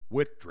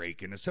With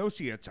Drake and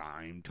Associates,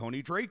 I'm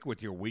Tony Drake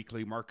with your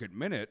weekly market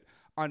minute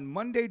on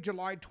Monday,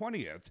 July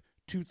 20th,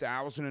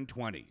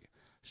 2020.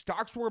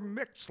 Stocks were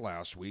mixed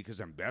last week as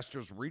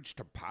investors reached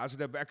to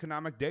positive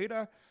economic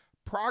data,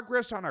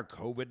 progress on a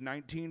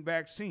COVID-19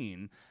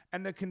 vaccine,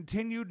 and the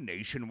continued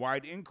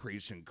nationwide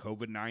increase in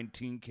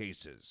COVID-19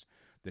 cases.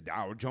 The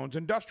Dow Jones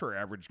Industrial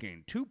Average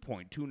gained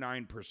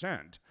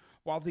 2.29%,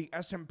 while the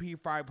S&P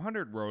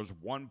 500 rose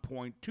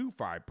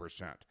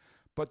 1.25%.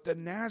 But the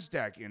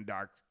Nasdaq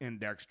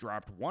index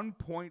dropped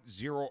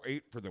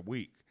 1.08 for the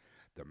week.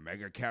 The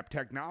mega-cap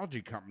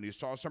technology company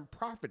saw some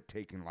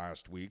profit-taking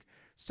last week,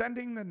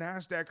 sending the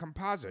Nasdaq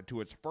Composite to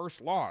its first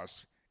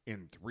loss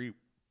in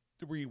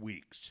three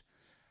weeks.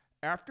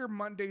 After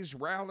Monday's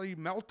rally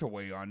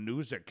meltaway on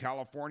news that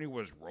California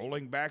was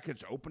rolling back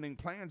its opening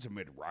plans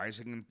amid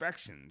rising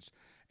infections,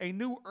 a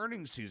new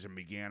earnings season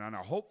began on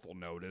a hopeful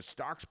note as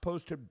stocks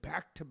posted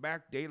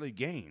back-to-back daily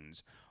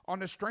gains on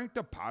the strength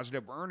of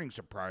positive earnings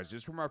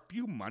surprises from a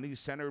few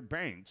money-centered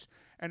banks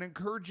and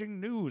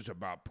encouraging news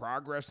about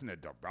progress in the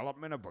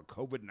development of a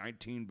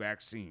COVID-19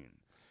 vaccine.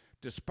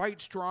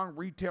 Despite strong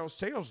retail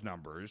sales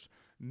numbers,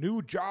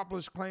 new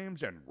jobless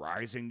claims and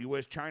rising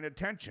U.S.-China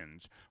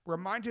tensions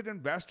reminded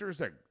investors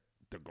that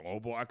the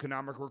global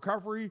economic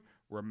recovery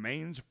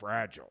remains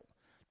fragile.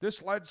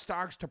 This led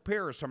stocks to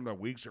pair some of the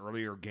week's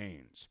earlier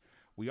gains.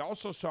 We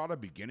also saw the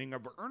beginning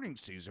of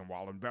earnings season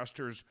while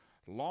investors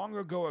long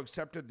ago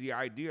accepted the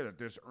idea that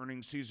this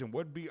earnings season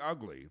would be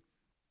ugly,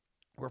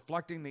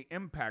 reflecting the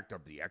impact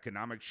of the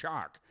economic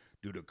shock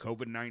due to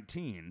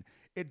COVID-19.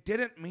 It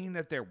didn't mean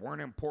that there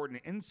weren't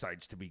important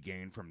insights to be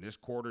gained from this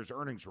quarter's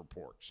earnings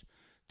reports.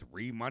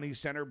 Three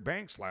money-centered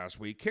banks last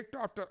week kicked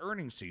off the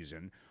earnings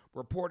season,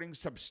 reporting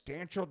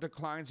substantial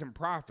declines in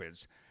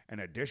profits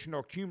and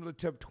additional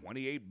cumulative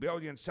 $28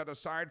 billion set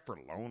aside for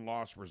loan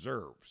loss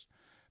reserves.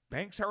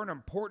 Banks are an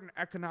important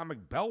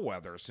economic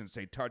bellwether since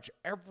they touch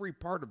every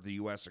part of the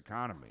U.S.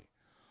 economy.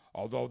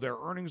 Although their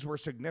earnings were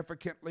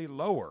significantly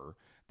lower,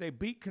 they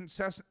beat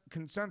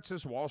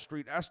consensus Wall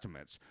Street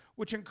estimates,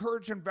 which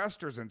encouraged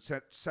investors and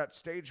set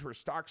stage for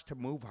stocks to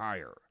move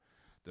higher.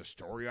 The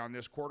story on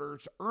this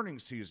quarter's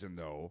earnings season,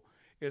 though,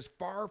 is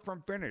far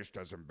from finished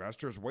as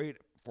investors wait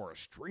for a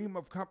stream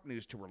of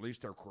companies to release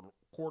their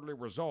quarterly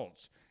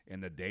results in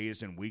the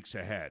days and weeks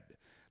ahead.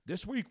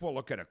 This week, we'll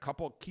look at a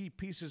couple key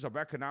pieces of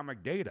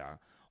economic data.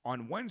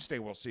 On Wednesday,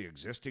 we'll see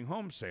existing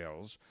home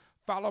sales,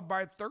 followed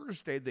by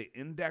Thursday, the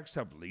index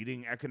of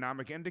leading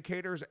economic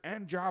indicators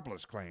and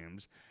jobless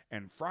claims,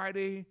 and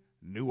Friday,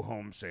 new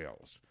home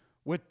sales.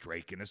 With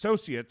Drake and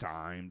Associates,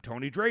 I'm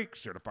Tony Drake,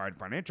 Certified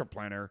Financial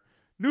Planner,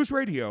 News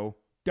Radio,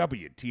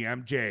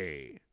 WTMJ.